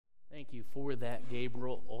Thank you for that,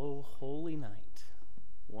 Gabriel. Oh, Holy Night.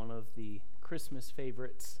 One of the Christmas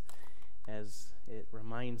favorites, as it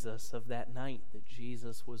reminds us of that night that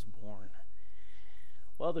Jesus was born.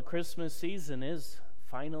 Well, the Christmas season is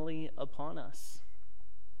finally upon us.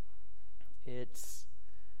 It's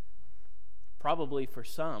probably for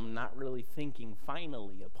some not really thinking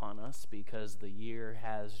finally upon us because the year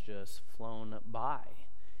has just flown by.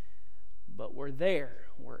 But we're there.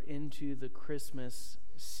 We're into the Christmas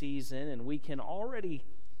season, and we can already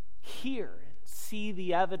hear and see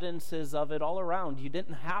the evidences of it all around. You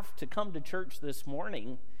didn't have to come to church this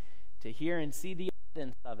morning to hear and see the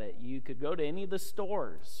evidence of it. You could go to any of the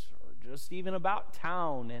stores or just even about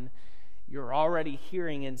town, and you're already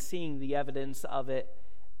hearing and seeing the evidence of it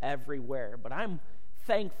everywhere. But I'm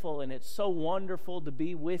thankful, and it's so wonderful to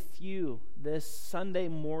be with you this Sunday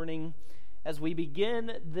morning as we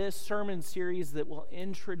begin this sermon series that will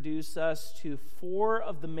introduce us to four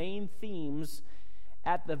of the main themes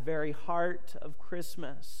at the very heart of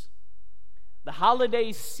Christmas. The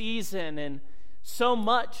holiday season and so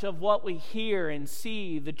much of what we hear and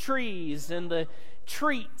see, the trees and the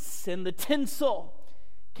treats and the tinsel,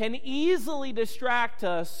 can easily distract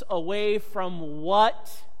us away from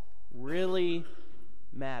what really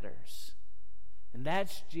matters. And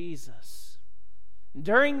that's Jesus.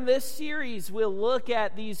 During this series, we'll look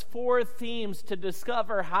at these four themes to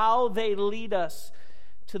discover how they lead us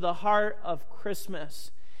to the heart of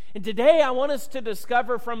Christmas. And today, I want us to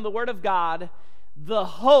discover from the Word of God the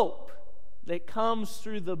hope that comes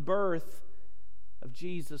through the birth of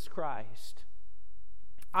Jesus Christ.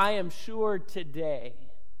 I am sure today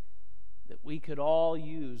that we could all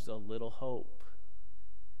use a little hope.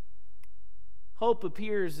 Hope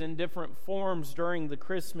appears in different forms during the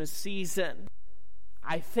Christmas season.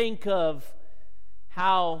 I think of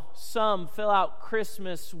how some fill out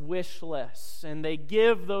Christmas wish lists, and they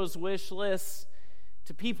give those wish lists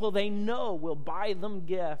to people they know will buy them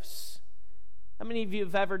gifts. How many of you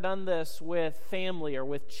have ever done this with family or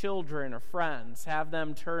with children or friends? Have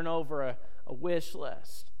them turn over a wish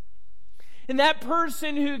list. And that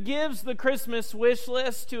person who gives the Christmas wish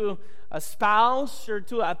list to a spouse or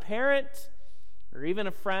to a parent or even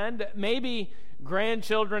a friend, maybe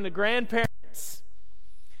grandchildren to grandparents,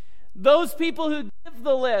 those people who give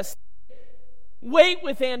the list wait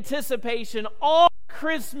with anticipation all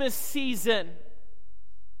Christmas season.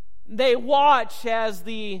 They watch as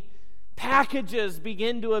the packages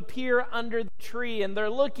begin to appear under the tree, and they're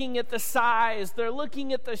looking at the size, they're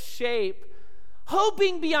looking at the shape,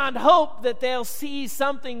 hoping beyond hope that they'll see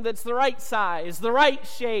something that's the right size, the right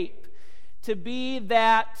shape, to be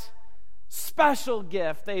that special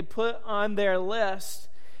gift they put on their list.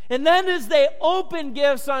 And then as they open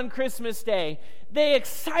gifts on Christmas Day, they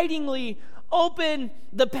excitingly open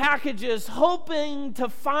the packages, hoping to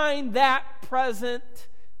find that present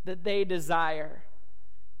that they desire.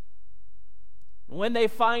 When they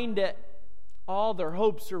find it, all their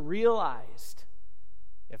hopes are realized.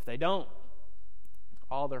 If they don't,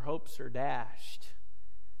 all their hopes are dashed.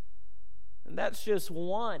 And that's just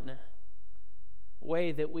one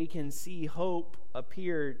way that we can see hope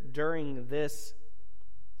appear during this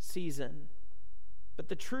season. But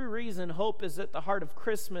the true reason hope is at the heart of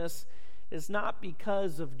Christmas is not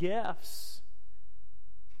because of gifts,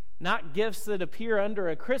 not gifts that appear under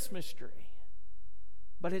a Christmas tree,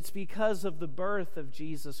 but it's because of the birth of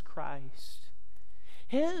Jesus Christ.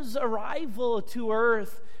 His arrival to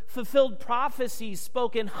earth fulfilled prophecies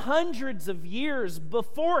spoken hundreds of years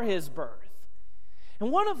before his birth.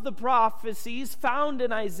 And one of the prophecies found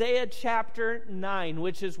in Isaiah chapter 9,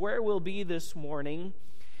 which is where we'll be this morning,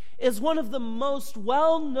 is one of the most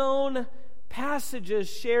well-known passages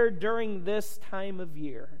shared during this time of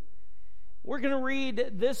year. We're going to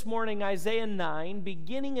read this morning Isaiah 9,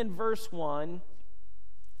 beginning in verse 1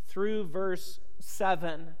 through verse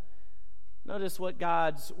 7. Notice what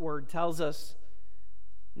God's word tells us.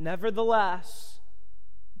 Nevertheless,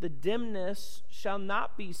 the dimness shall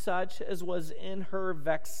not be such as was in her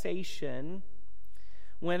vexation,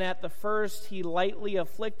 when at the first he lightly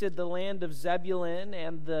afflicted the land of Zebulun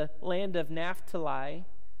and the land of Naphtali,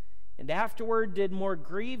 and afterward did more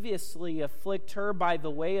grievously afflict her by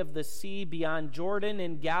the way of the sea beyond Jordan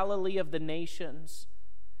in Galilee of the nations.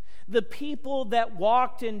 The people that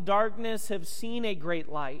walked in darkness have seen a great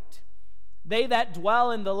light. They that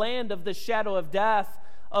dwell in the land of the shadow of death,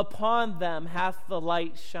 upon them hath the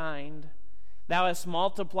light shined. Thou hast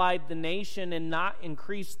multiplied the nation and not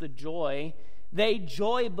increased the joy. They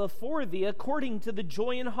joy before thee according to the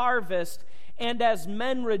joy in harvest, and as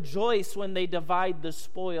men rejoice when they divide the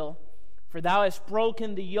spoil. For thou hast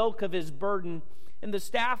broken the yoke of his burden, and the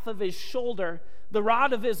staff of his shoulder. The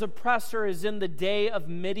rod of his oppressor is in the day of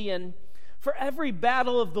Midian. For every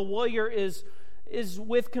battle of the warrior is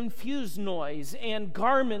with confused noise, and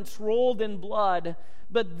garments rolled in blood.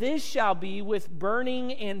 But this shall be with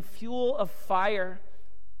burning and fuel of fire.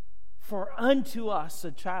 For unto us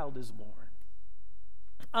a child is born.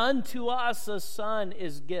 Unto us a son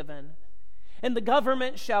is given. And the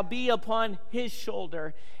government shall be upon his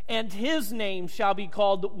shoulder, and his name shall be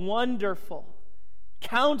called Wonderful,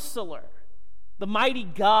 Counselor, the Mighty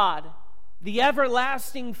God, the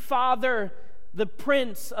Everlasting Father, the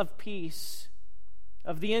Prince of Peace.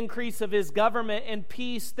 Of the increase of his government and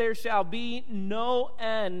peace there shall be no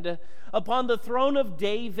end upon the throne of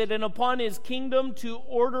David and upon his kingdom, to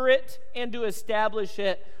order it and to establish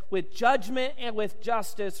it with judgment and with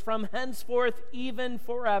justice from henceforth even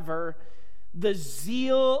forever. The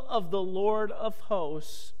zeal of the Lord of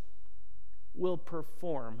hosts will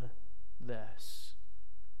perform this.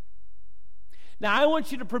 Now, I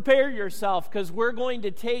want you to prepare yourself, because we're going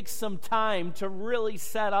to take some time to really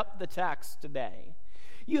set up the text today.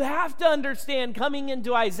 You have to understand, coming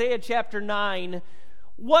into Isaiah chapter 9,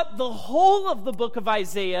 what the whole of the book of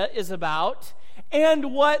Isaiah is about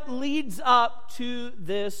and what leads up to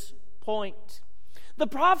this point. The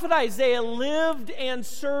prophet Isaiah lived and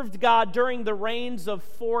served God during the reigns of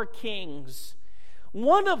 4 kings.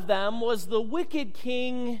 One of them was the wicked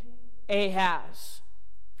king Ahaz.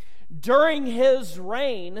 During his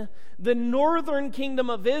reign, the northern kingdom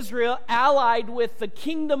of Israel allied with the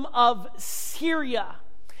kingdom of Syria.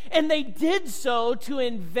 And they did so to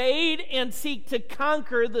invade and seek to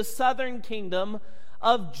conquer the southern kingdom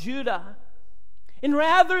of Judah. And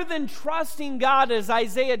rather than trusting God as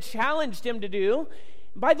Isaiah challenged him to do,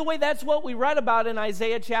 by the way, that's what we read about in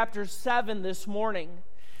Isaiah chapter 7 this morning.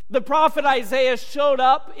 The prophet Isaiah showed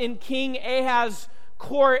up in King Ahaz's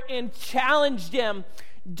court and challenged him.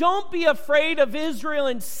 Don't be afraid of Israel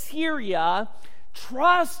and Syria.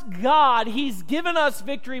 Trust God. He's given us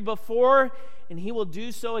victory before, and he will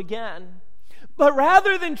do so again. But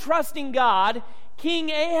rather than trusting God,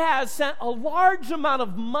 King Ahaz sent a large amount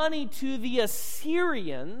of money to the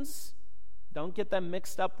Assyrians. Don't get them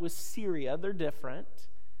mixed up with Syria, they're different.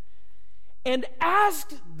 And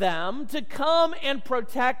asked them to come and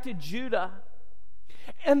protect Judah.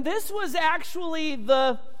 And this was actually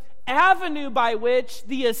the avenue by which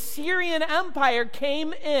the Assyrian Empire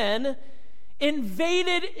came in,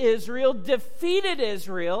 invaded Israel, defeated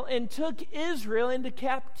Israel, and took Israel into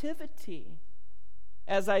captivity.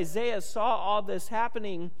 As Isaiah saw all this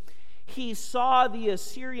happening, he saw the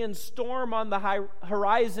Assyrian storm on the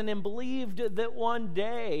horizon and believed that one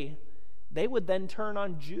day they would then turn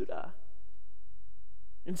on Judah.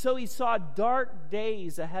 And so he saw dark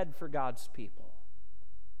days ahead for God's people.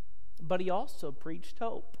 But he also preached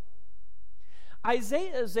hope.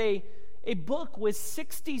 Isaiah is a book with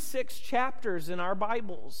 66 chapters in our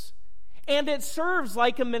Bibles, and it serves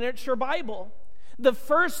like a miniature Bible. The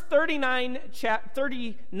first 39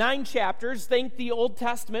 chapters, think the Old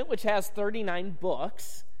Testament, which has 39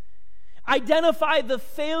 books, identify the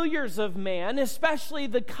failures of man, especially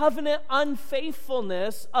the covenant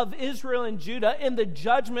unfaithfulness of Israel and Judah, and the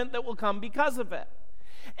judgment that will come because of it.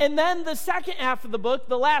 And then the second half of the book,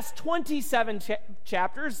 the last 27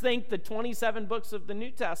 chapters, think the 27 books of the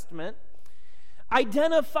New Testament,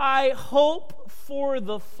 identify hope for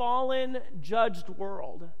the fallen, judged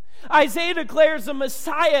world. Isaiah declares the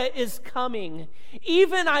Messiah is coming.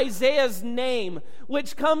 Even Isaiah's name,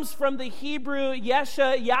 which comes from the Hebrew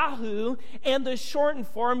Yeshayahu and the shortened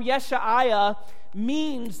form Yeshaiah,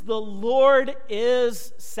 means the Lord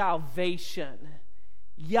is salvation.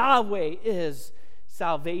 Yahweh is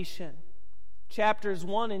salvation. Chapters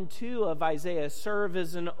 1 and 2 of Isaiah serve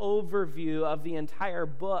as an overview of the entire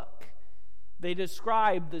book. They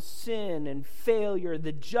describe the sin and failure,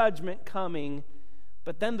 the judgment coming,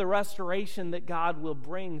 but then the restoration that God will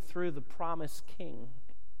bring through the promised king.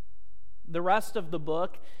 The rest of the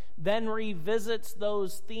book then revisits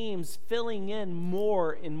those themes, filling in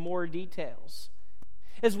more and more details.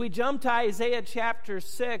 As we jump to Isaiah chapter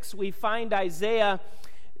 6, we find Isaiah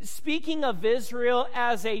speaking of Israel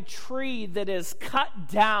as a tree that is cut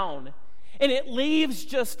down, and it leaves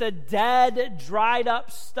just a dead, dried up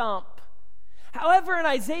stump. However, in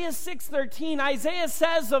Isaiah 6:13, Isaiah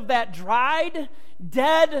says of that dried,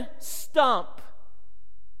 dead stump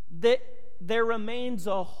that there remains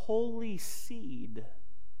a holy seed.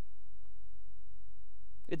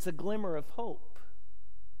 It's a glimmer of hope.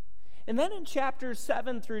 And then in chapters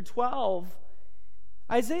 7 through 12,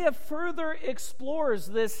 Isaiah further explores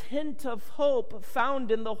this hint of hope found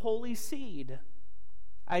in the holy seed.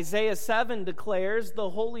 Isaiah 7 declares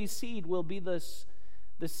the holy seed will be the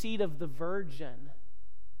seed of the virgin.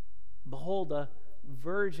 Behold, a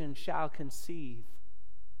virgin shall conceive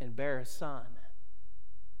and bear a son.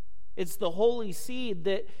 It's the holy seed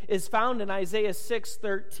that is found in Isaiah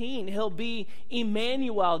 6:13. He'll be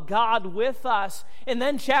Emmanuel, God with us. And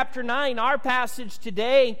then chapter 9, our passage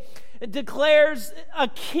today, declares a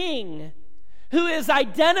king who is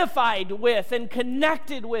identified with and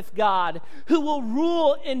connected with God, who will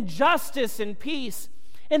rule in justice and peace.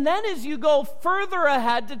 And then as you go further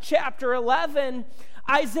ahead to chapter 11,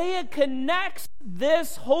 Isaiah connects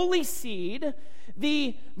this holy seed,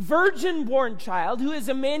 the virgin-born child, who is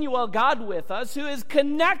Emmanuel, God with us, who is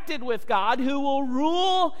connected with God, who will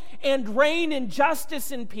rule and reign in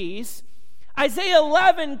justice and peace. Isaiah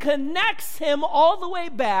 11 connects him all the way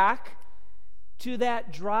back to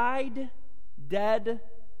that dried, dead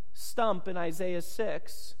stump in Isaiah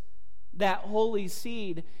 6, that holy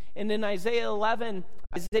seed. And in Isaiah 11,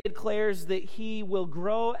 Isaiah declares that he will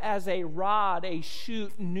grow as a rod, a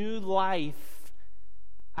shoot, new life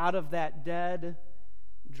out of that dead,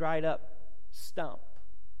 dried up stump.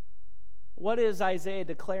 What is Isaiah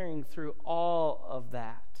declaring through all of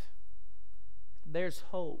that? There's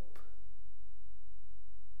hope.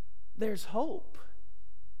 There's hope.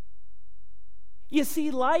 You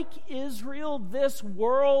see, like Israel, this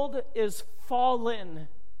world is fallen,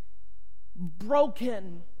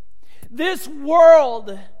 broken. This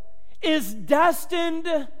world is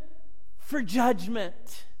destined for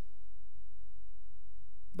judgment.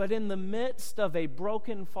 But in the midst of a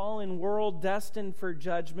broken, fallen world destined for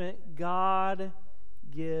judgment, God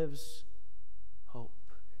gives hope.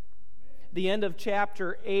 The end of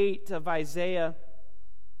chapter 8 of Isaiah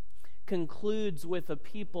concludes with a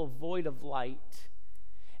people void of light.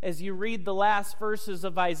 As you read the last verses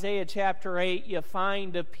of Isaiah chapter 8, you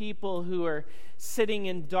find a people who are sitting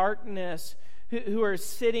in darkness, who are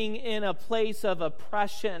sitting in a place of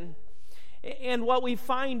oppression. And what we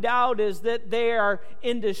find out is that they are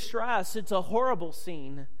in distress. It's a horrible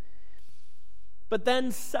scene. But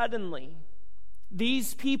then suddenly,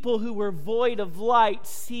 these people who were void of light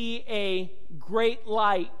see a great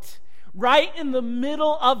light. Right in the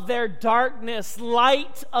middle of their darkness,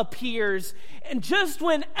 light appears. And just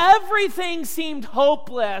when everything seemed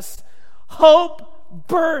hopeless, hope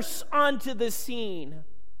bursts onto the scene.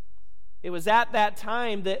 It was at that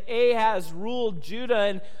time that Ahaz ruled Judah,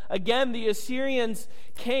 and again the Assyrians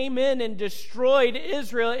came in and destroyed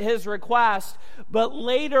Israel at his request. But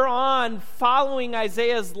later on, following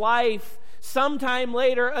Isaiah's life, sometime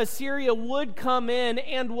later, Assyria would come in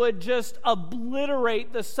and would just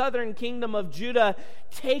obliterate the southern kingdom of Judah,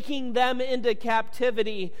 taking them into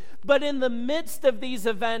captivity. But in the midst of these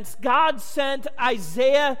events, God sent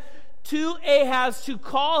Isaiah to Ahaz to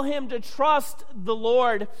call him to trust the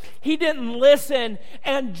Lord. He didn't listen,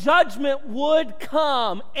 and judgment would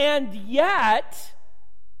come. And yet,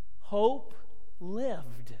 hope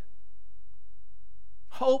lived.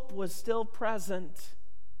 Hope was still present.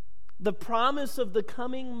 The promise of the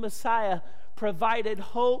coming Messiah provided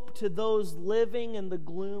hope to those living in the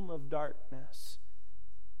gloom of darkness.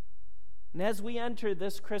 And as we enter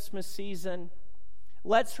this Christmas season,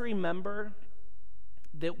 let's remember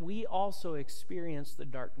that we also experience the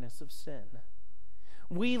darkness of sin.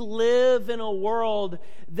 We live in a world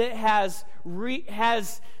that has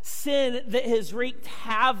sin that has wreaked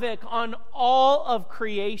havoc on all of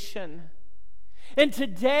creation. And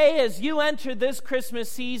today, as you enter this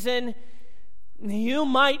Christmas season, you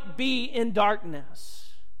might be in darkness.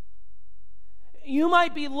 You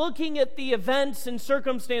might be looking at the events and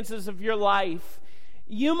circumstances of your life.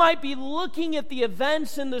 You might be looking at the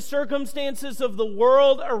events and the circumstances of the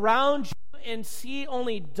world around you and see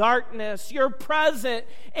only darkness. Your present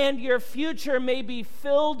and your future may be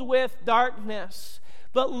filled with darkness.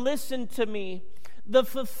 But listen to me. The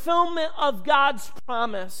fulfillment of God's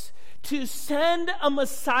promise to send a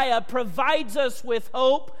Messiah provides us with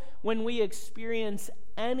hope when we experience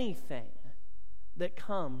anything that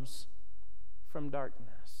comes from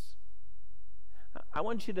darkness. I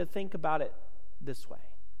want you to think about it this way.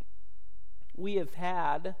 We have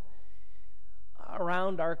had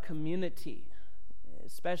around our community,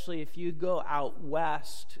 especially if you go out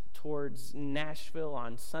west towards Nashville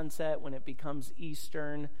on Sunset when it becomes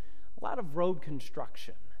eastern, a lot of road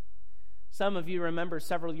construction. Some of you remember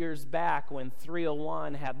several years back when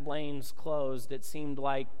 301 had lanes closed. It seemed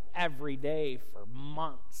like every day for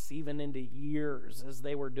months, even into years, as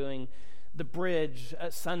they were doing the bridge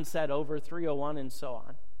at Sunset over 301 and so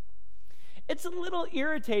on. It's a little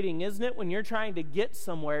irritating, isn't it, when you're trying to get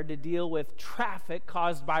somewhere to deal with traffic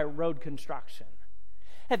caused by road construction?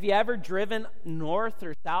 Have you ever driven north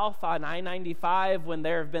or south on I-95 when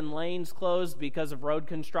there have been lanes closed because of road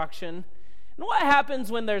construction? And what happens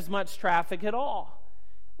when there's much traffic at all?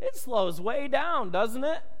 It slows way down, doesn't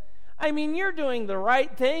it? I mean, you're doing the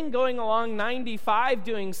right thing, going along 95,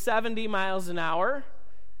 doing 70 miles an hour.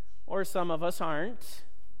 Or some of us aren't.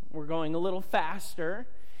 We're going a little faster.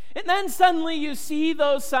 And then suddenly you see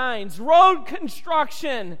those signs, road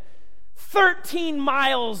construction, 13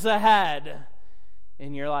 miles ahead.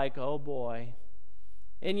 And you're like, oh boy.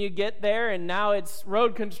 And you get there and now it's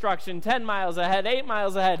road construction 10 miles ahead, 8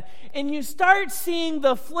 miles ahead. And you start seeing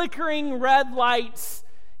the flickering red lights.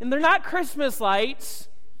 And they're not Christmas lights.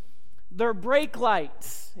 They're brake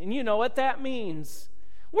lights. And you know what that means.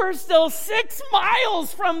 We're still 6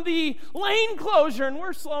 miles from the lane closure and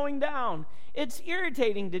we're slowing down. It's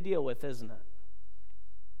irritating to deal with, isn't it?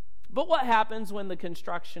 But what happens when the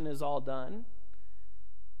construction is all done?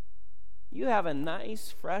 You have a nice,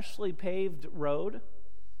 freshly paved road,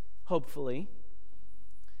 hopefully,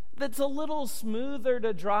 that's a little smoother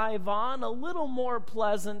to drive on, a little more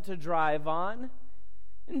pleasant to drive on.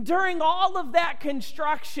 And during all of that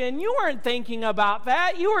construction, you weren't thinking about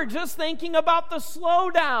that. You were just thinking about the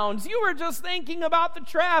slowdowns. You were just thinking about the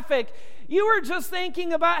traffic. You were just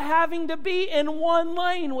thinking about having to be in one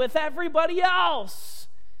lane with everybody else.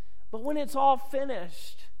 But when it's all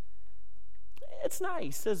finished, it's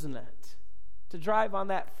nice, isn't it, to drive on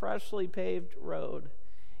that freshly paved road.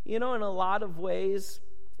 You know, in a lot of ways,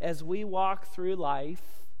 as we walk through life,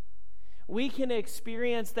 we can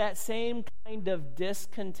experience that same kind of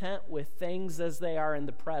discontent with things as they are in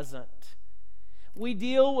the present. We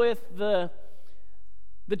deal with the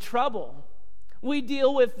trouble. We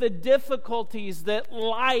deal with the difficulties that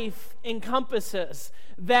life encompasses,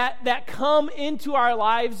 that come into our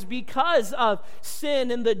lives because of sin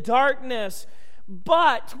and the darkness.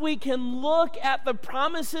 But we can look at the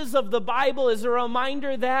promises of the Bible as a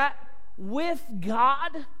reminder that with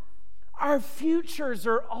God, our futures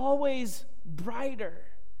are always brighter.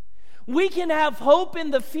 We can have hope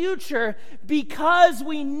in the future because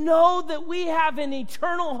we know that we have an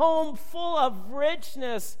eternal home full of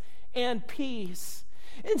richness and peace.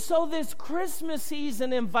 And so this Christmas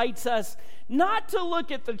season invites us not to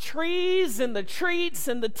look at the trees and the treats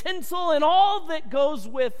and the tinsel and all that goes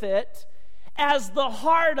with it as the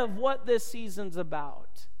heart of what this season's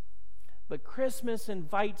about. But Christmas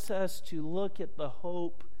invites us to look at the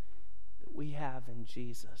hope that we have in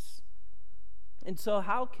Jesus. And so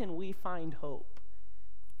how can we find hope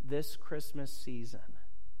this Christmas season?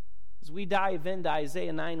 As we dive into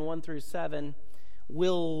Isaiah 9, 1 through 7,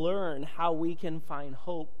 we'll learn how we can find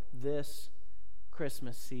hope this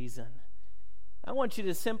Christmas season. I want you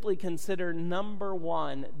to simply consider, number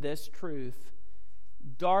one, this truth: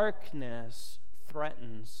 darkness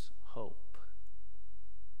threatens hope.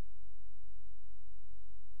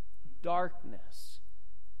 Darkness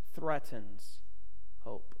threatens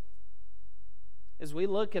hope. As we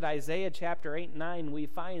look at Isaiah chapter 8 and 9, we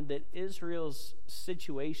find that Israel's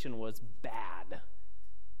situation was bad.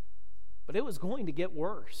 But it was going to get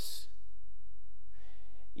worse.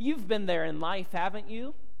 You've been there in life, haven't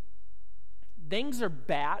you? Things are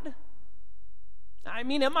bad. I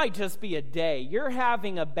mean, it might just be a day. You're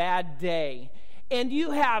having a bad day, and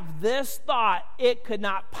you have this thought: it could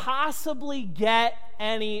not possibly get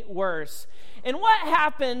any worse. And what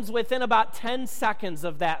happens within about 10 seconds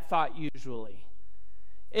of that thought usually?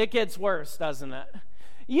 It gets worse, doesn't it?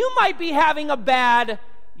 You might be having a bad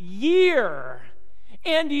year,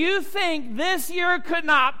 and you think this year could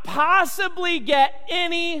not possibly get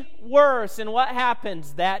any worse. And what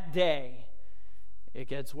happens that day? It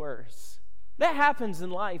gets worse. That happens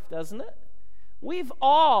in life, doesn't it? We've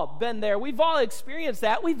all been there. We've all experienced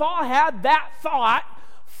that. We've all had that thought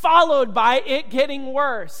followed by it getting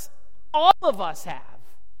worse. All of us have.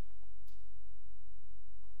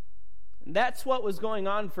 And that's what was going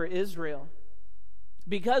on for Israel.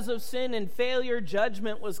 Because of sin and failure,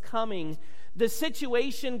 judgment was coming. The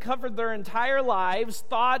situation covered their entire lives,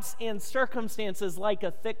 thoughts, and circumstances like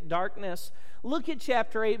a thick darkness. Look at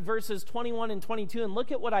chapter 8, verses 21 and 22, and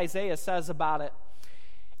look at what Isaiah says about it.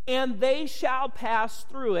 And they shall pass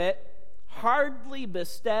through it, hardly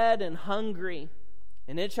bestead and hungry.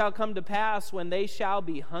 And it shall come to pass, when they shall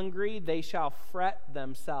be hungry, they shall fret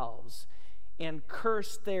themselves and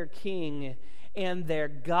curse their king and their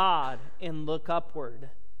God, and look upward.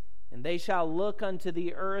 And they shall look unto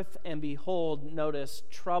the earth, and behold, notice,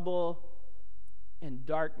 trouble and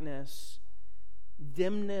darkness,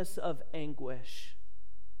 dimness of anguish,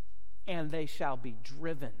 and they shall be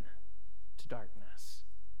driven to darkness.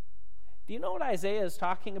 Do you know what Isaiah is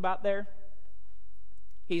talking about there?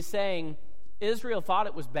 He's saying, Israel thought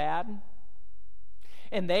it was bad.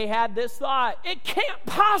 And they had this thought, it can't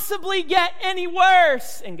possibly get any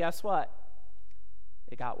worse. And guess what?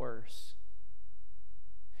 It got worse.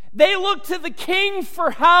 They looked to the king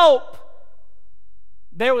for help.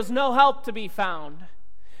 There was no help to be found.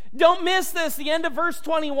 Don't miss this, the end of verse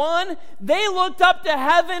 21. They looked up to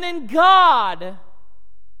heaven and God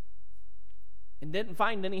and didn't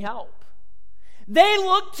find any help. They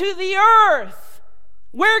looked to the earth.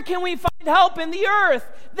 Where can we find help in the earth?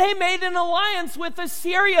 They made an alliance with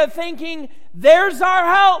Assyria thinking, there's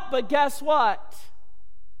our help. But guess what?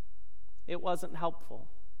 It wasn't helpful.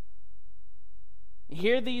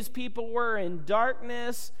 Here these people were in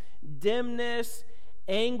darkness, dimness,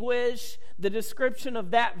 anguish. The description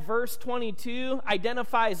of that verse 22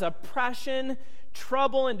 identifies oppression,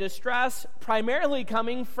 trouble, and distress, primarily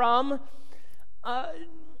coming from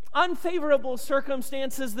unfavorable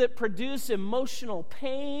circumstances that produce emotional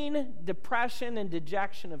pain, depression, and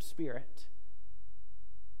dejection of spirit.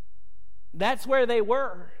 That's where they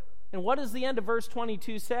were. And what does the end of verse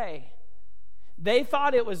 22 say? They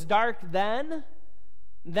thought it was dark then.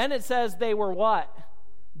 Then it says they were what?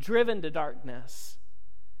 Driven to darkness.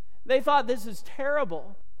 They thought this is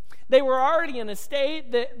terrible. They were already in a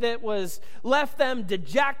state that was left them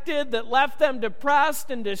dejected, that left them depressed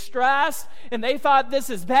and distressed, and they thought this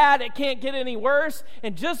is bad, it can't get any worse.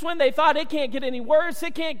 And just when they thought it can't get any worse,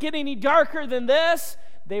 it can't get any darker than this,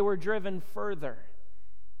 they were driven further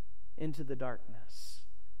into the darkness.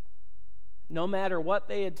 No matter what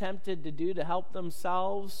they attempted to do to help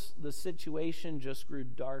themselves, the situation just grew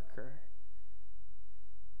darker.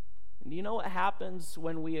 And do you know what happens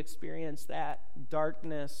when we experience that?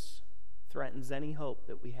 Darkness threatens any hope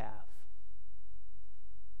that we have.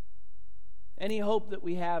 Any hope that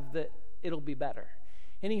we have that it'll be better.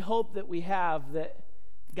 Any hope that we have that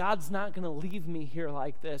God's not going to leave me here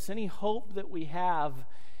like this. Any hope that we have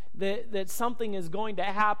that something is going to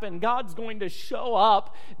happen. God's going to show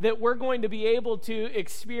up, that we're going to be able to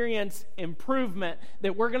experience improvement,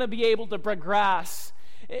 that we're going to be able to progress.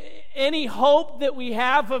 Any hope that we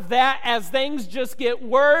have of that as things just get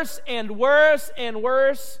worse and worse and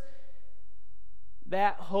worse,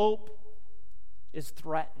 that hope is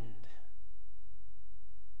threatened.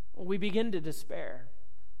 We begin to despair.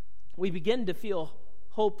 We begin to feel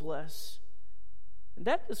hopeless. And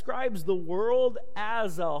that describes the world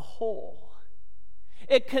as a whole.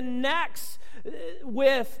 It connects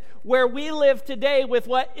with where we live today with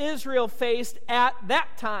what Israel faced at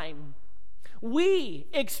that time. We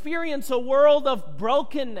experience a world of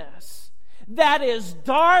brokenness that is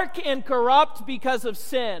dark and corrupt because of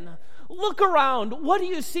sin. Look around. What do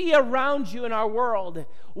you see around you in our world?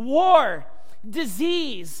 War,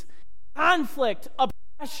 disease, conflict,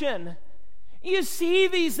 oppression. You see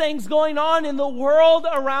these things going on in the world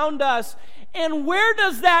around us. And where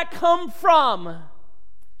does that come from?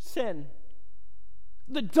 Sin.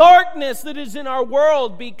 The darkness that is in our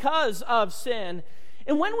world because of sin.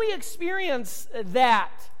 And when we experience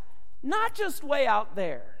that, not just way out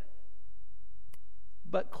there,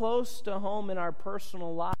 but close to home in our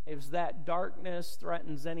personal lives, that darkness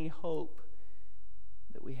threatens any hope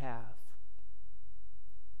that we have.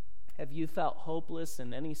 Have you felt hopeless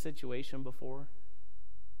in any situation before?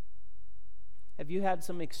 Have you had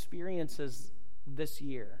some experiences this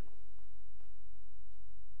year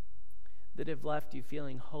that have left you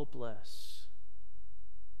feeling hopeless?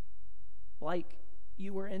 Like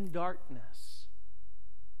you were in darkness.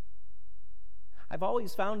 I've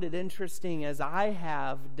always found it interesting as I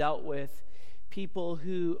have dealt with people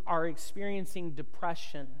who are experiencing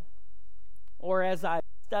depression, or as I've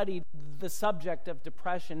studied the subject of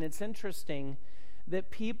depression, it's interesting that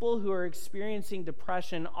people who are experiencing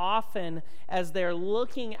depression often, as they're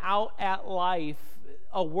looking out at life,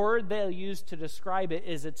 a word they'll use to describe it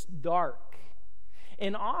is it's dark.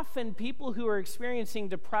 And often people who are experiencing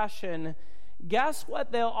depression, guess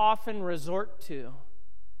what they'll often resort to?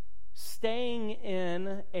 Staying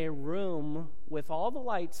in a room with all the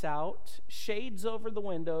lights out, shades over the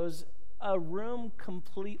windows, a room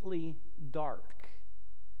completely dark.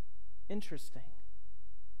 Interesting.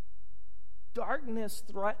 Darkness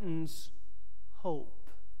threatens hope.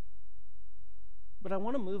 But I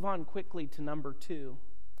want to move on quickly to number 2,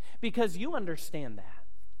 because you understand that.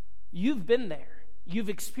 You've been there. You've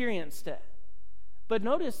experienced it. But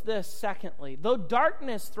notice this, secondly. Though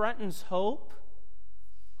darkness threatens hope,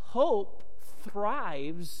 hope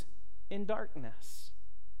thrives in darkness.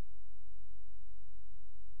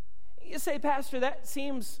 You say, Pastor, that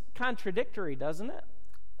seems contradictory, doesn't it?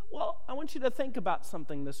 Well, I want you to think about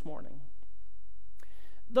something this morning.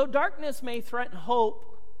 Though darkness may threaten hope,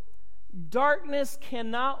 Darkness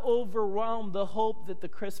cannot overwhelm the hope that the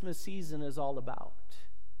Christmas season is all about.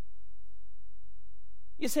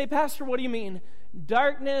 You say, Pastor, what do you mean?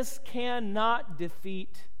 Darkness cannot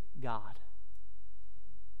defeat God.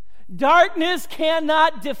 Darkness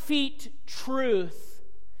cannot defeat truth.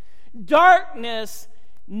 Darkness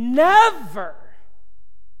never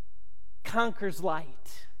conquers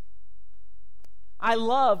light. I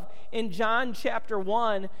love in John chapter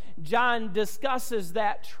 1, John discusses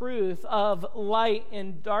that truth of light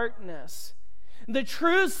and darkness. The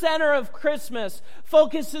true center of Christmas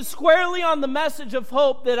focuses squarely on the message of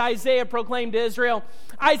hope that Isaiah proclaimed to Israel.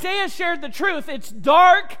 Isaiah shared the truth. It's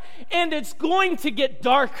dark and it's going to get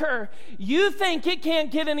darker. You think it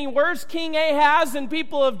can't get any worse, King Ahaz and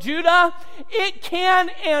people of Judah? It can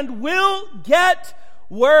and will get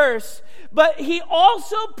worse. But he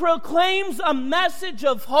also proclaims a message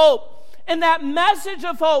of hope. And that message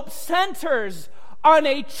of hope centers on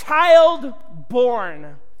a child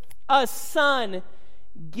born, a son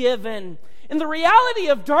given. And the reality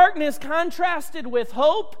of darkness contrasted with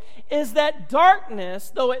hope is that darkness,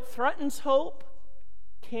 though it threatens hope,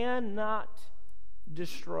 cannot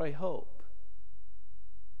destroy hope.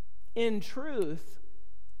 In truth,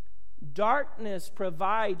 darkness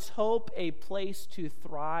provides hope a place to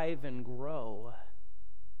thrive and grow.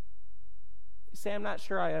 You say, I'm not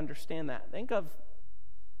sure I understand that. Think of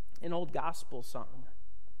an old gospel song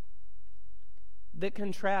that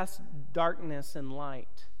contrasts darkness and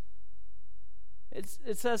light.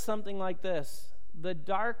 It says something like this: the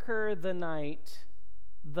darker the night,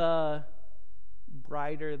 the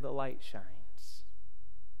brighter the light shines.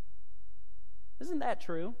 Isn't that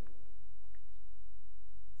true?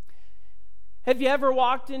 Have you ever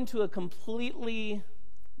walked into a completely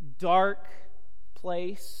dark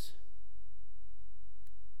place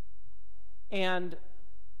and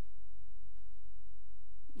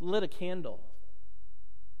lit a candle?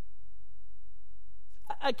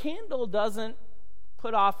 A candle doesn't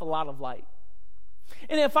put off a lot of light.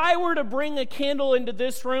 And if I were to bring a candle into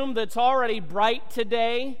this room that's already bright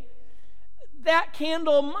today, that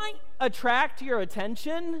candle might attract your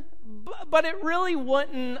attention, but it really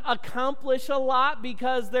wouldn't accomplish a lot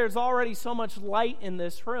because there's already so much light in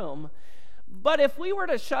this room. But if we were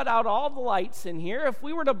to shut out all the lights in here, if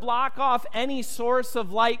we were to block off any source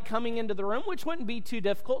of light coming into the room, which wouldn't be too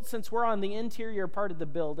difficult since we're on the interior part of the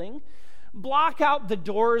building, block out the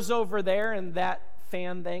doors over there and that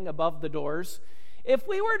fan thing above the doors, if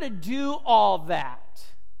we were to do all that,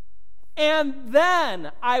 and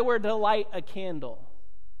then I were to light a candle,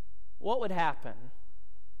 what would happen?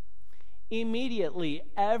 Immediately,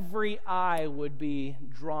 every eye would be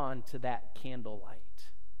drawn to that candlelight,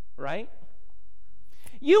 right?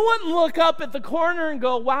 You wouldn't look up at the corner and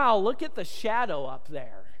go, wow, look at the shadow up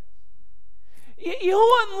there. You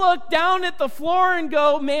wouldn't look down at the floor and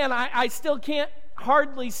go, man, I still can't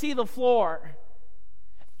hardly see the floor.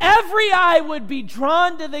 Every eye would be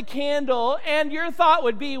drawn to the candle, and your thought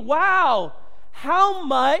would be, wow, how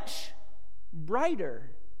much brighter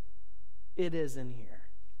it is in here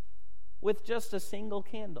with just a single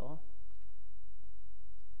candle.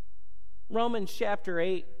 Romans chapter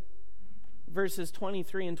 8, verses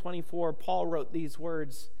 23 and 24, Paul wrote these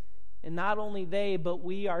words, and not only they, but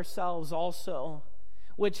we ourselves also,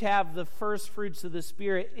 which have the first fruits of the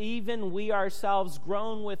Spirit, even we ourselves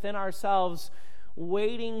groan within ourselves,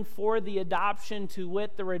 waiting for the adoption, to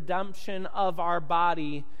wit, the redemption of our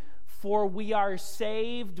body, for we are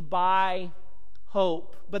saved by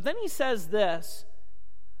hope. But then he says this,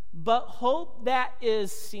 but hope that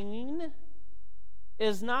is seen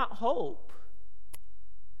is not hope.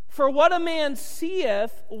 For what a man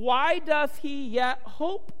seeth, why doth he yet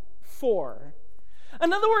hope for?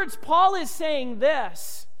 In other words, Paul is saying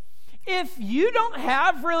this: if you don't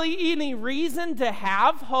have really any reason to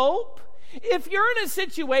have hope, if you're in a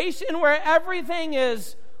situation where everything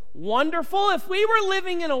is wonderful, if we were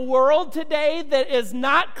living in a world today that is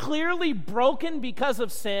not clearly broken because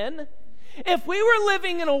of sin, if we were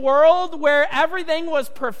living in a world where everything was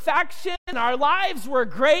perfection, and our lives were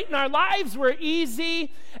great and our lives were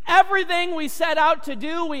easy, everything we set out to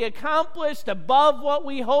do we accomplished above what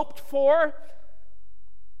we hoped for,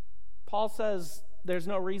 Paul says there's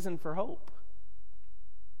no reason for hope.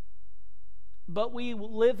 But we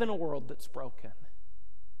live in a world that's broken.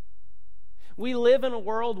 We live in a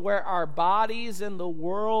world where our bodies and the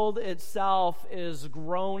world itself is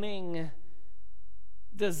groaning,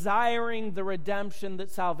 desiring the redemption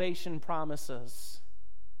that salvation promises.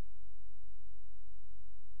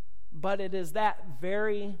 But it is that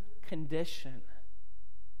very condition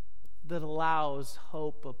that allows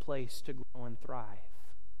hope a place to grow and thrive.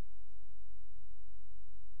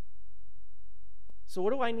 So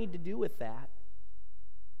what do I need to do with that?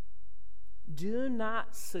 Do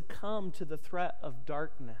not succumb to the threat of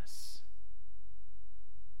darkness.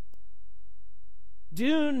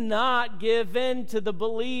 Do not give in to the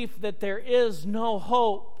belief that there is no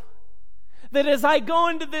hope. That as I go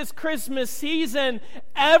into this Christmas season,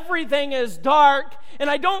 everything is dark, and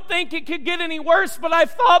I don't think it could get any worse, but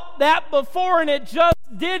I've thought that before, and it just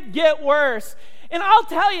did get worse. And I'll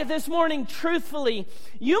tell you this morning, truthfully,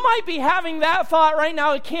 you might be having that thought right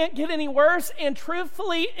now, it can't get any worse, and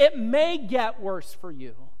truthfully, it may get worse for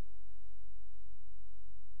you.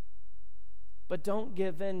 But don't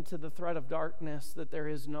give in to the threat of darkness that there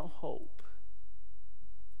is no hope.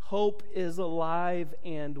 Hope is alive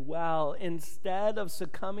and well. Instead of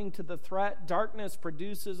succumbing to the threat darkness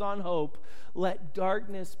produces on hope, let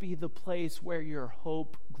darkness be the place where your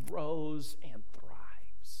hope grows and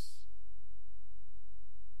thrives.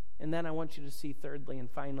 And then I want you to see thirdly and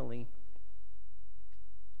finally,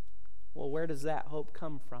 well, where does that hope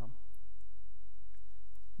come from?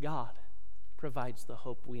 God provides the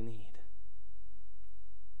hope we need.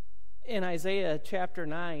 In Isaiah chapter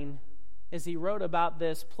 9, as he wrote about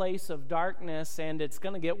this place of darkness, and it's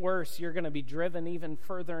going to get worse, you're going to be driven even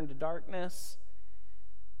further into darkness.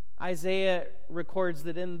 Isaiah records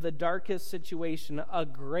that in the darkest situation, a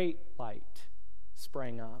great light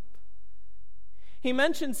sprang up. He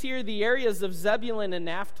mentions here the areas of Zebulun and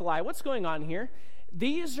Naphtali. What's going on here?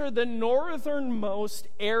 These are the northernmost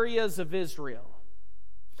areas of Israel.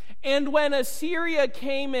 And when Assyria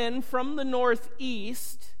came in from the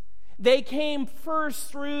northeast, they came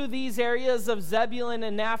first through these areas of Zebulun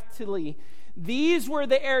and Naphtali. These were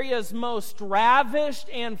the areas most ravished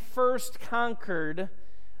and first conquered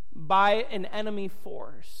by an enemy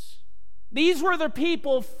force. These were the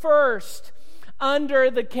people first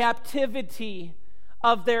under the captivity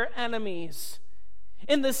of their enemies.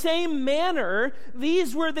 In the same manner,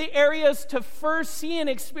 these were the areas to first see and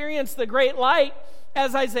experience the great light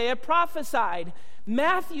as Isaiah prophesied.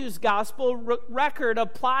 Matthew's gospel record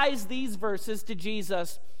applies these verses to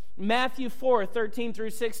Jesus. Matthew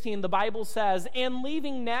 4:13-16, the Bible says, "And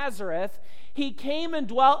leaving Nazareth, he came and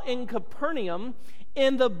dwelt in Capernaum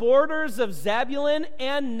in the borders of Zebulun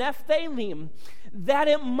and Nephthalim, that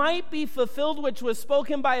it might be fulfilled which was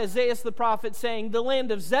spoken by Isaiah the prophet, saying, the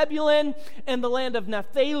land of Zebulun and the land of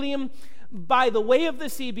Nephthalim, by the way of the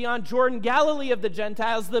sea beyond Jordan, Galilee of the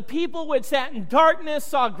Gentiles, the people which sat in darkness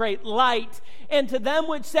saw great light, and to them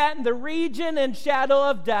which sat in the region and shadow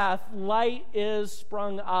of death, light is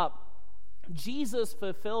sprung up." Jesus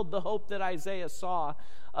fulfilled the hope that Isaiah saw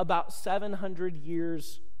about 700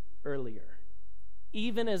 years earlier,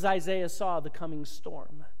 even as Isaiah saw the coming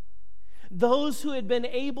storm. Those who had been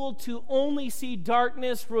able to only see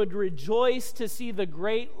darkness would rejoice to see the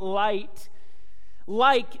great light.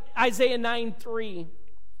 Like Isaiah 9:3,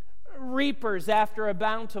 reapers after a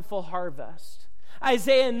bountiful harvest.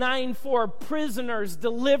 Isaiah 9:4, prisoners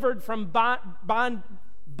delivered from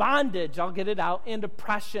bondage, I'll get it out, and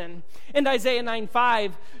oppression. And Isaiah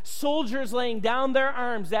 9:5, soldiers laying down their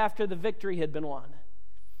arms after the victory had been won.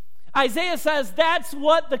 Isaiah says that's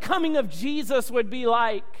what the coming of Jesus would be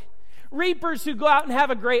like. Reapers who go out and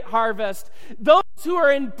have a great harvest. Those who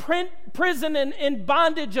are in prison and in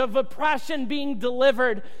bondage of oppression being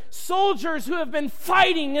delivered. Soldiers who have been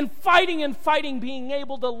fighting and fighting and fighting, being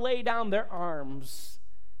able to lay down their arms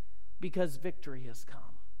because victory has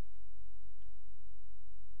come.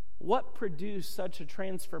 What produced such a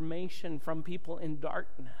transformation from people in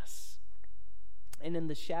darkness and in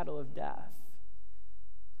the shadow of death?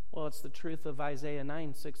 Well, it's the truth of Isaiah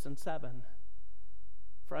 9:6-7.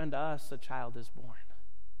 For unto us a child is born.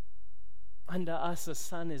 Unto us a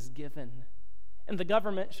son is given. And the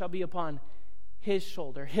government shall be upon his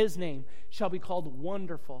shoulder. His name shall be called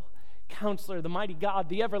Wonderful, Counselor, the Mighty God,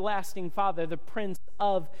 the Everlasting Father, the Prince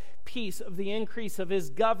of Peace. Of the increase of his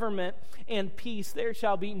government and peace there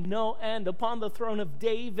shall be no end, upon the throne of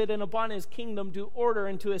David and upon his kingdom, to order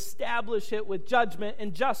and to establish it with judgment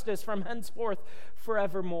and justice from henceforth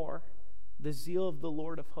forevermore. The zeal of the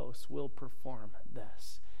Lord of hosts will perform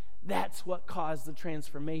this. That's what caused the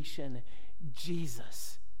transformation.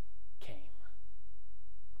 Jesus came.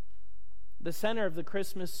 The center of the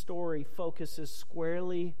Christmas story focuses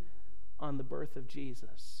squarely on the birth of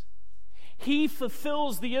Jesus. He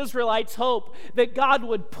fulfills the Israelites' hope that God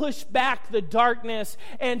would push back the darkness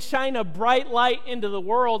and shine a bright light into the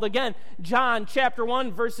world. Again, John chapter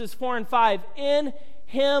 1, verses 4 and 5. In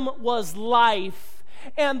him was life,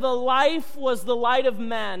 and the life was the light of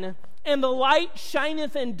men. And the light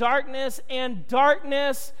shineth in darkness, and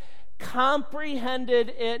darkness comprehended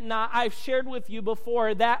it not. I've shared with you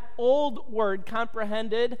before that old word,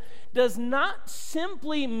 comprehended, does not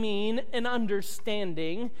simply mean an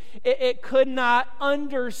understanding. It could not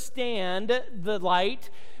understand the light.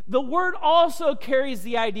 The word also carries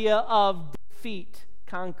the idea of defeat,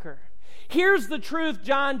 conquer. Here's the truth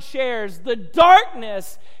John shares: the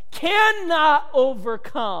darkness cannot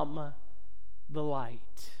overcome the light.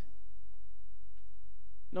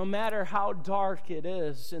 No matter how dark it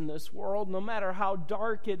is in this world, no matter how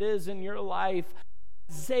dark it is in your life,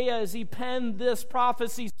 Isaiah, as he penned this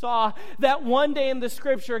prophecy, saw that one day in the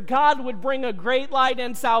Scripture, God would bring a great light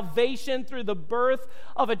and salvation through the birth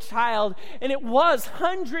of a child. And it was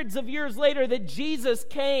hundreds of years later that Jesus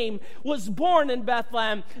came, was born in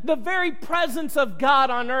Bethlehem, the very presence of God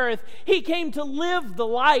on earth. He came to live the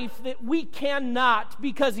life that we cannot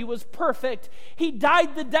because he was perfect. He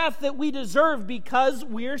died the death that we deserve because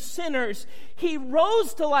we're sinners. He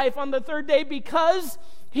rose to life on the third day because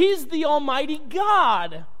he's the Almighty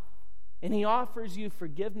God, and he offers you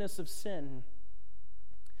forgiveness of sin,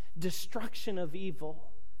 destruction of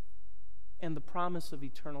evil, and the promise of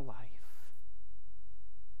eternal life.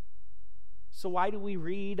 So why do we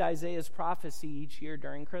read Isaiah's prophecy each year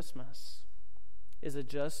during Christmas? Is it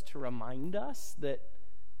just to remind us that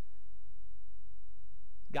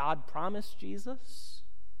God promised Jesus?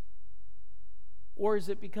 Or is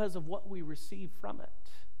it because of what we receive from it?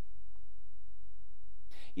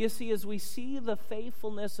 You see, as we see the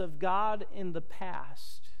faithfulness of God in the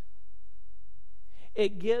past,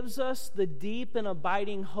 it gives us the deep and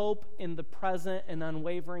abiding hope in the present and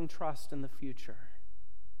unwavering trust in the future.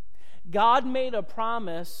 God made a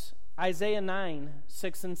promise, Isaiah 9,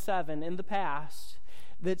 6 and 7, in the past,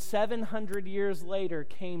 that 700 years later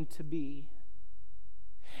came to be.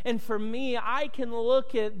 And for me, I can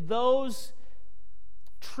look at those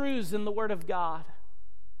truths in the Word of God.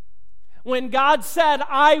 When God said,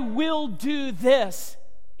 I will do this,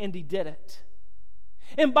 and he did it.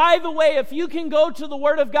 And by the way, if you can go to the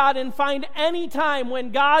Word of God and find any time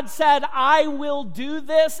when God said, I will do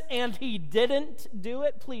this, and he didn't do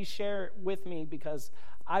it, please share it with me because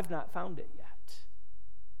I've not found it yet.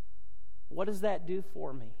 What does that do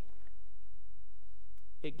for me?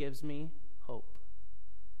 It gives me hope,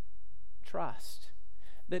 trust.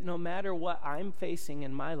 That no matter what I'm facing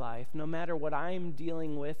in my life, no matter what I'm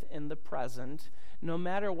dealing with in the present, no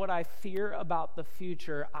matter what I fear about the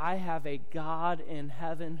future, I have a God in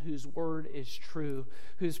heaven whose word is true,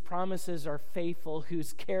 whose promises are faithful,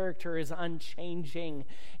 whose character is unchanging,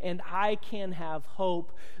 and I can have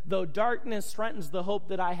hope. Though darkness threatens the hope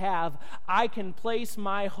that I have, I can place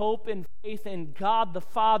my hope and faith in God the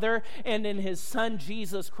Father and in his Son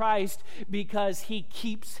Jesus Christ because he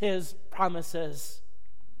keeps his promises.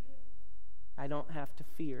 I don't have to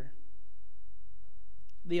fear.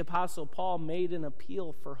 The Apostle Paul made an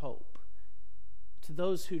appeal for hope to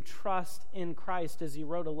those who trust in Christ as he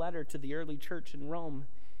wrote a letter to the early church in Rome.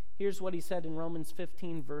 Here's what he said in Romans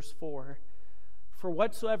 15, verse 4. For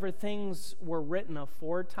whatsoever things were written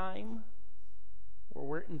aforetime were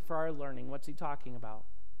written for our learning. What's he talking about?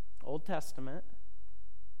 Old Testament.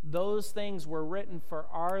 Those things were written for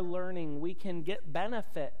our learning. We can get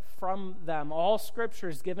benefit from them. All Scripture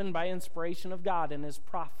is given by inspiration of God and is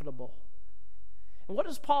profitable. And what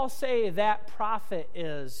does Paul say that profit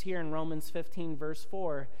is here in Romans 15, verse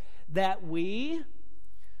 4? That we,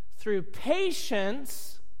 through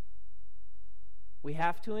patience, we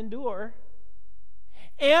have to endure,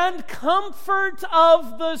 and comfort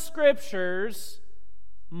of the Scriptures,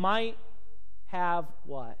 might have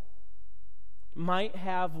what? Might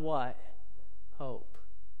have what? Hope.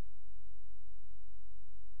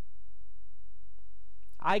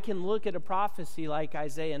 I can look at a prophecy like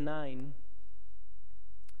Isaiah 9.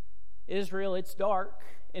 Israel, it's dark,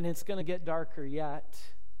 and it's going to get darker yet.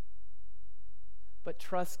 But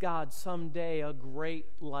trust God, someday a great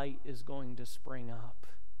light is going to spring up.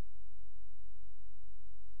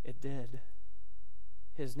 It did.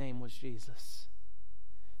 His name was Jesus.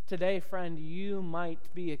 Today, friend, you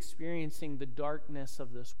might be experiencing the darkness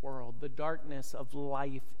of this world, the darkness of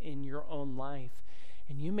life in your own life.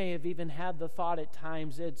 And you may have even had the thought at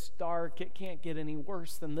times, it's dark, it can't get any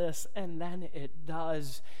worse than this, and then it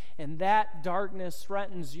does. And that darkness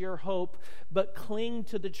threatens your hope, but cling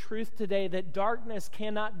to the truth today that darkness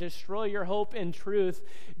cannot destroy your hope in truth.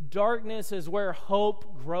 Darkness is where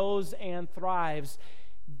hope grows and thrives.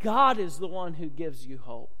 God is the one who gives you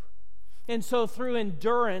hope. And so through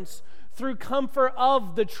endurance, through comfort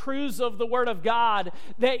of the truths of the Word of God,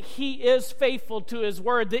 that He is faithful to His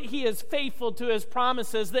Word, that He is faithful to His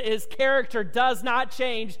promises, that His character does not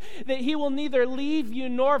change, that He will neither leave you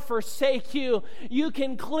nor forsake you. You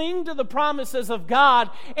can cling to the promises of God.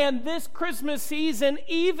 And this Christmas season,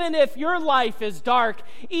 even if your life is dark,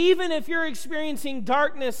 even if you're experiencing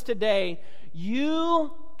darkness today,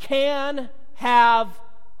 you can have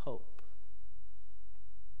hope.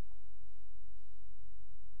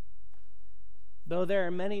 Though there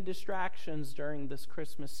are many distractions during this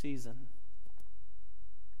Christmas season,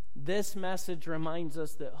 this message reminds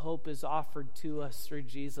us that hope is offered to us through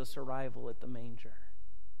Jesus' arrival at the manger.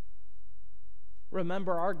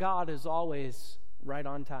 Remember, our God is always right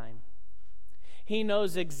on time. He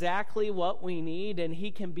knows exactly what we need, and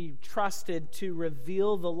He can be trusted to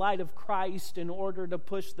reveal the light of Christ in order to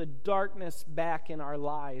push the darkness back in our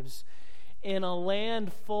lives. In a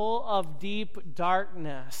land full of deep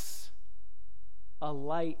darkness, a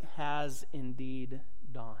light has indeed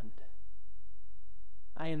dawned.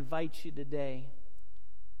 I invite you today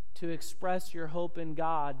to express your hope in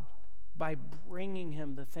God by bringing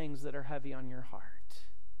Him the things that are heavy on your heart.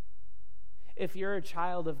 If you're a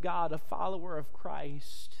child of God, a follower of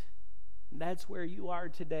Christ, that's where you are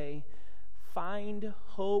today. Find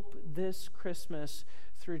hope this Christmas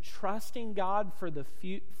through trusting God for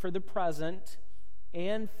the present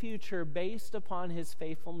and future based upon His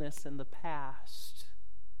faithfulness in the past.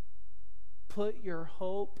 Put your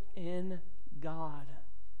hope in God.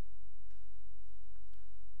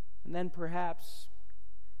 And then perhaps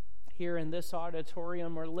here in this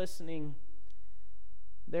auditorium or listening,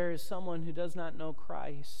 there is someone who does not know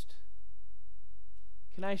Christ.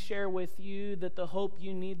 Can I share with you that the hope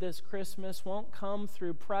you need this Christmas won't come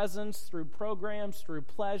through presents, through programs, through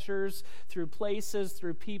pleasures, through places,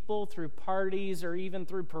 through people, through parties, or even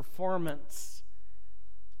through performance.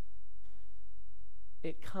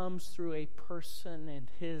 It comes through a person, and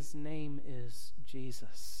His name is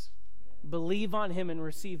Jesus. Believe on Him and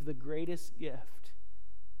receive the greatest gift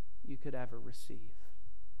you could ever receive.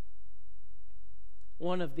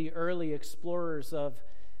 One of the early explorers of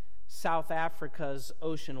South Africa's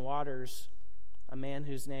ocean waters, a man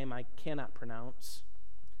whose name I cannot pronounce,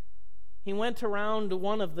 he went around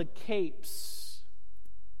one of the capes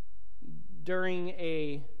during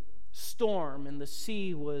a storm, and the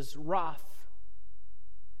sea was rough.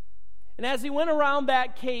 And as he went around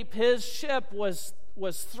that cape, his ship was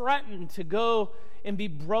threatened to go and be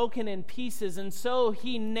broken in pieces, and so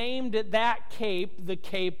he named that cape the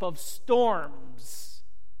Cape of Storms.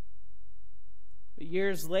 But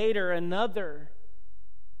years later, another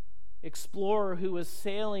explorer who was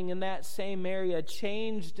sailing in that same area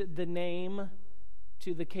changed the name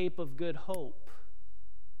to the Cape of Good Hope.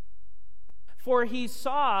 For he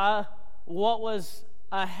saw what was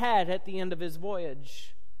ahead at the end of his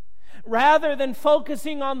voyage. Rather than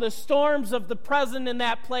focusing on the storms of the present in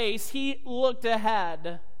that place, he looked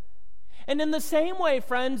ahead. And in the same way,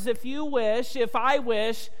 friends, if you wish, if I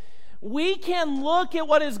wish, we can look at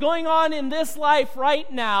what is going on in this life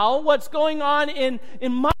right now, what's going on in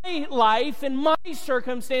my life, in my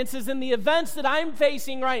circumstances, in the events that I'm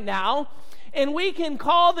facing right now, and we can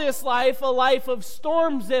call this life a life of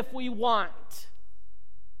storms if we want.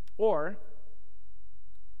 Or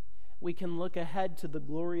we can look ahead to the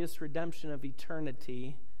glorious redemption of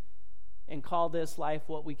eternity and call this life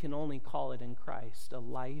what we can only call it in Christ, a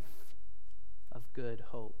life of good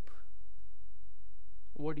hope.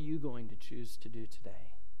 What are you going to choose to do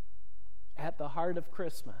today? At the heart of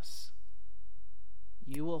Christmas,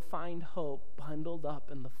 you will find hope bundled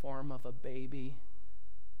up in the form of a baby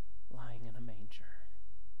lying in a manger,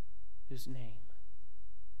 whose name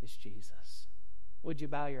is Jesus. Would you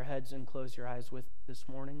bow your heads and close your eyes with me this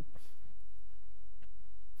morning?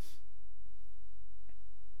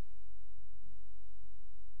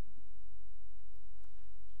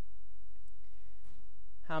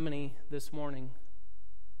 How many this morning,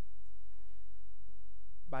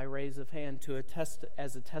 by raise of hand,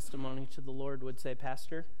 as a testimony to the Lord, would say,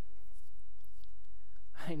 Pastor,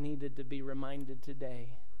 I needed to be reminded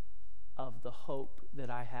today of the hope that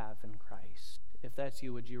I have in Christ? If that's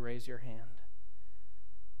you, would you raise your hand?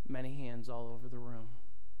 Many hands all over the room.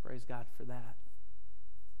 Praise God for that.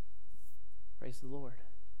 Praise the Lord.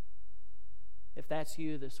 If that's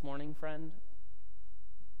you this morning, friend,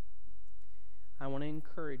 I want to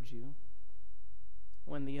encourage you,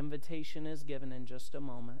 when the invitation is given in just a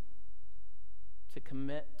moment, to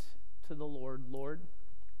commit to the Lord. Lord,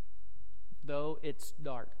 though it's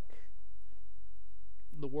dark,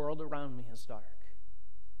 the world around me is dark.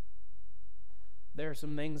 There are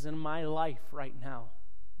some things in my life right now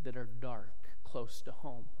that are dark, close to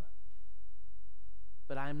home.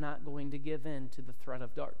 But I'm not going to give in to the threat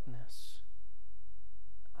of darkness.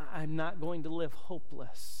 I'm not going to live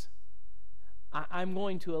hopeless. I'm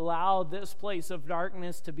going to allow this place of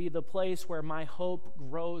darkness to be the place where my hope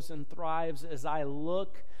grows and thrives as I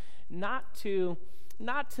look not to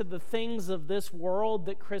the things of this world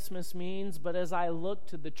that Christmas means, but as I look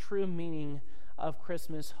to the true meaning of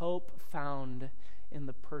Christmas, hope found in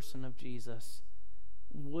the person of Jesus.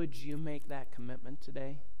 Would you make that commitment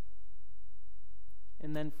today?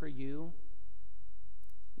 And then for you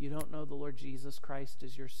don't know the Lord Jesus Christ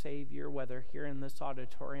as your Savior, whether here in this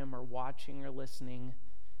auditorium or watching or listening,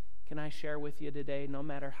 can I share with you today, no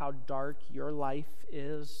matter how dark your life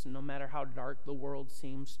is, no matter how dark the world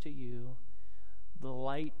seems to you, the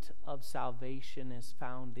light of salvation is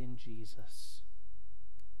found in Jesus.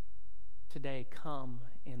 Today, come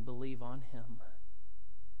and believe on Him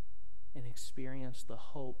and experience the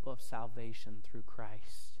hope of salvation through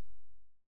Christ.